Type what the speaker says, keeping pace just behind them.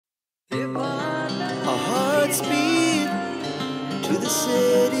Our hearts beat to the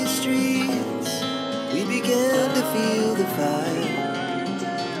city streets. We began to feel the fire.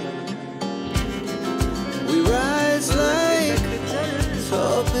 We rise like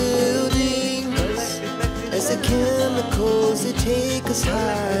tall buildings as the chemicals, they take us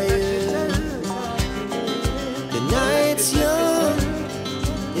higher. The night's young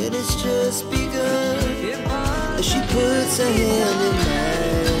and it's just begun as she puts her hand in mine.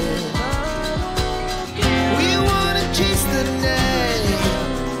 We wanna chase the night,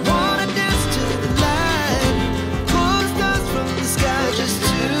 wanna dance to the light, pull stars from the sky, just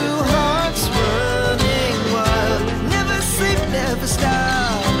two hearts running wild. Never sleep, never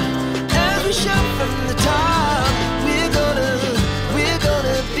stop, as we shout from the top. We're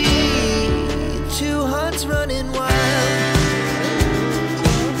gonna be two hearts running wild.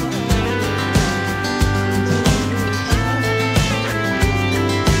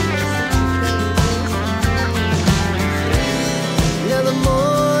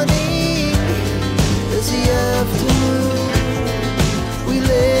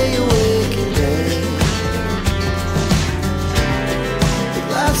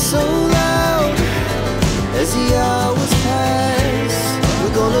 So loud as the hours pass,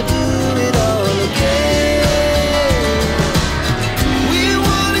 we're gonna do it all again. We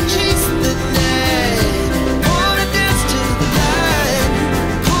wanna chase the night, wanna dance to the light,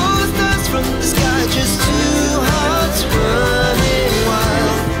 pull stars from the sky, just two hearts running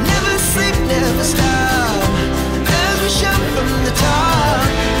wild. Never sleep, never stop, as we shout from the top.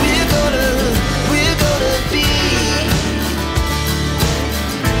 We're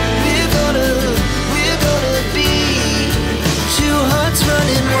gonna be two hearts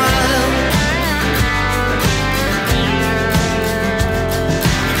running wild.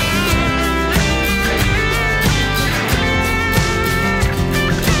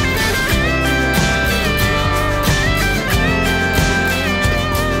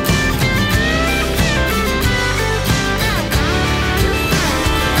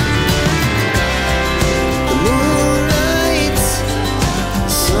 The moonlight,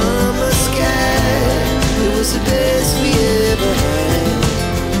 summer sky, it was the best we ever had.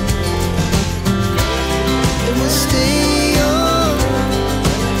 And we'll stay young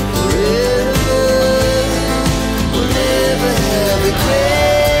forever. We'll never have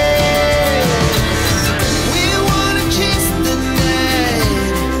regrets. We wanna chase the night,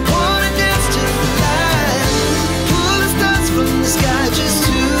 wanna dance to the light, pull the stars from the sky, just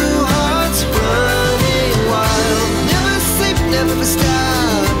two hearts running wild. Never sleep, never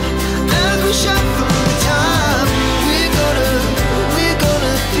stop, as we shout from the top. We're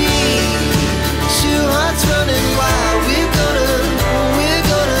gonna be two hearts running wild. We're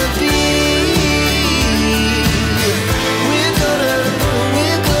gonna be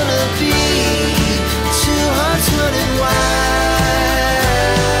two hearts running wild.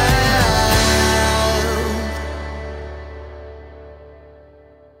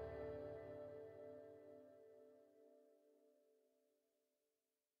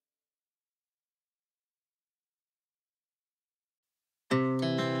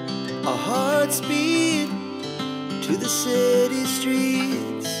 Our hearts beat to the city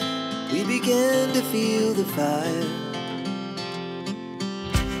streets. We began to feel the fire.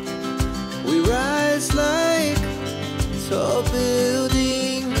 We rise like tall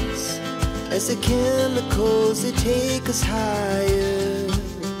buildings as the chemicals, they take us higher.